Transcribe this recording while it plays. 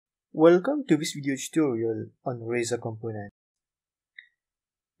Welcome to this video tutorial on Razor components.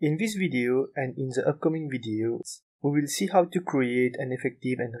 In this video and in the upcoming videos, we will see how to create an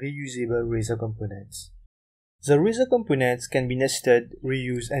effective and reusable Razor components. The Razor components can be nested,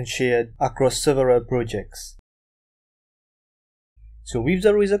 reused and shared across several projects. So with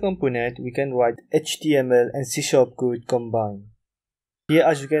the Razor component, we can write HTML and C# code combined. Here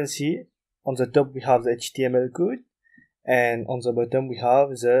as you can see, on the top we have the HTML code and on the bottom we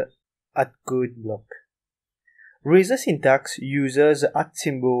have the @code block. Razor syntax uses the @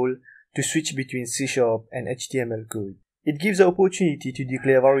 symbol to switch between C# and HTML code. It gives the opportunity to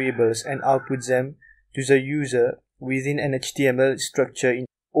declare variables and output them to the user within an HTML structure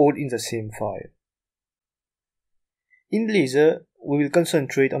all in the same file. In Blazor, we will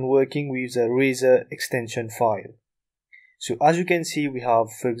concentrate on working with the Razor extension file. So as you can see, we have,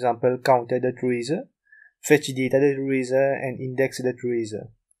 for example, counter.razor, fetchData.razor, and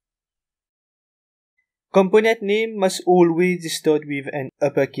index.razor. Component name must always start with an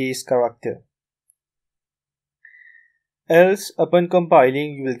uppercase character. Else, upon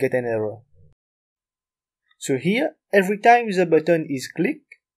compiling, you will get an error. So here, every time the button is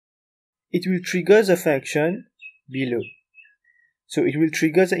clicked, it will trigger the function below. So it will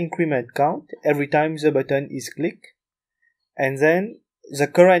trigger the increment count every time the button is clicked, and then the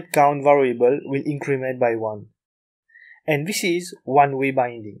current count variable will increment by 1. And this is one-way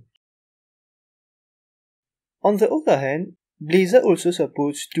binding. On the other hand, Blazor also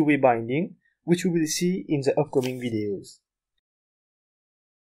supports two-way binding, which we will see in the upcoming videos.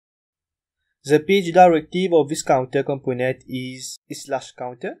 The page directive of this counter component is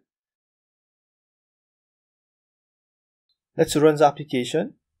 /counter. Let's run the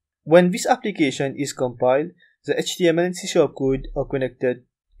application. When this application is compiled, the HTML and C# code are connected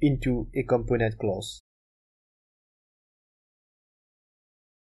into a component class.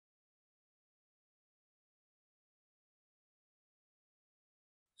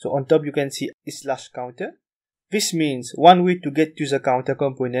 So on top you can see /counter. This means one way to get to the counter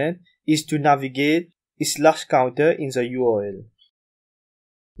component is to navigate /counter in the URL.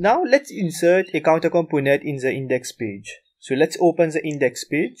 Now let's insert a counter component in the index page. So let's open the index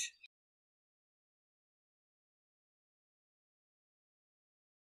page.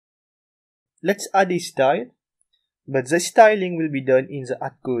 Let's add a style, but the styling will be done in the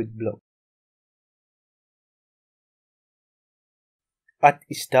 @code block.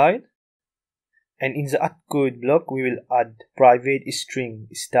 @style, and in the @code block we will add private string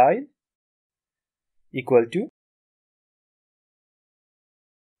style equal to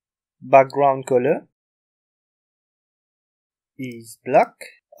background color is black.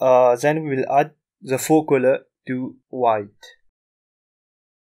 Then we will add the fore color to white.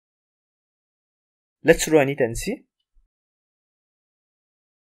 Let's run it and see.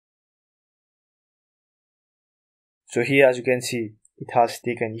 So here as you can see, it has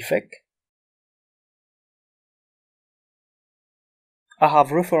taken effect. I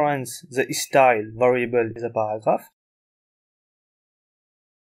have referenced the style variable as a paragraph.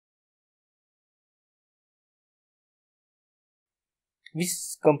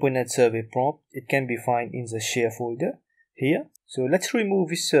 This component survey prompt, it can be found in the share folder here. So let's remove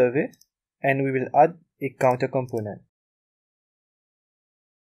this survey and we will add a counter component.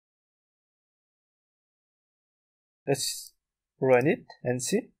 Let's run it and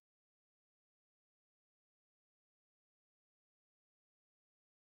see.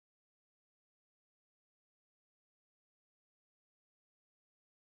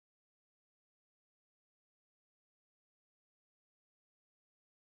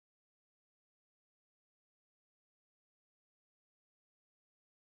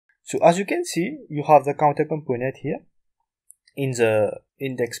 So as you can see, you have the counter component here in the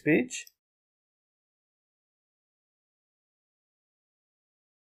index page.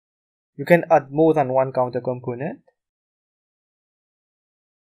 You can add more than one counter component.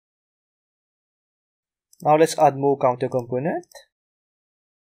 Now let's add more counter component.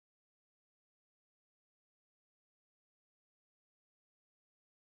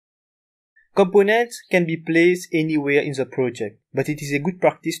 Components can be placed anywhere in the project, but it is a good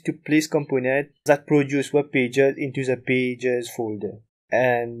practice to place components that produce web pages into the pages folder.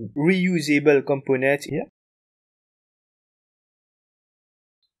 And reusable components here.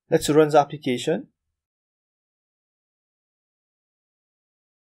 Let's run the application.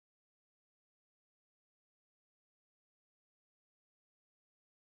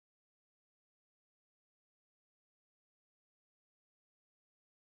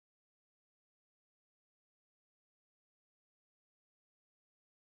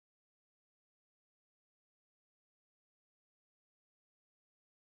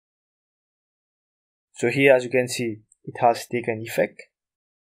 So here, as you can see, it has taken effect.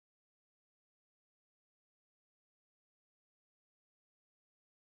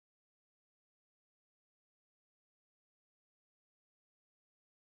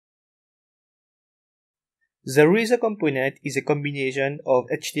 The reusable component is a combination of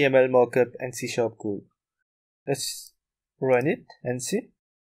HTML markup and C# code. Let's run it and see.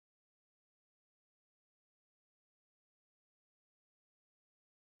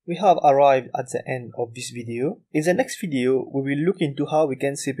 We have arrived at the end of this video. In the next video, we will look into how we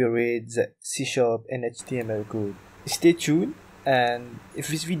can separate the C# and HTML code. Stay tuned, and if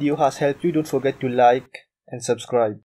this video has helped you, don't forget to like and subscribe.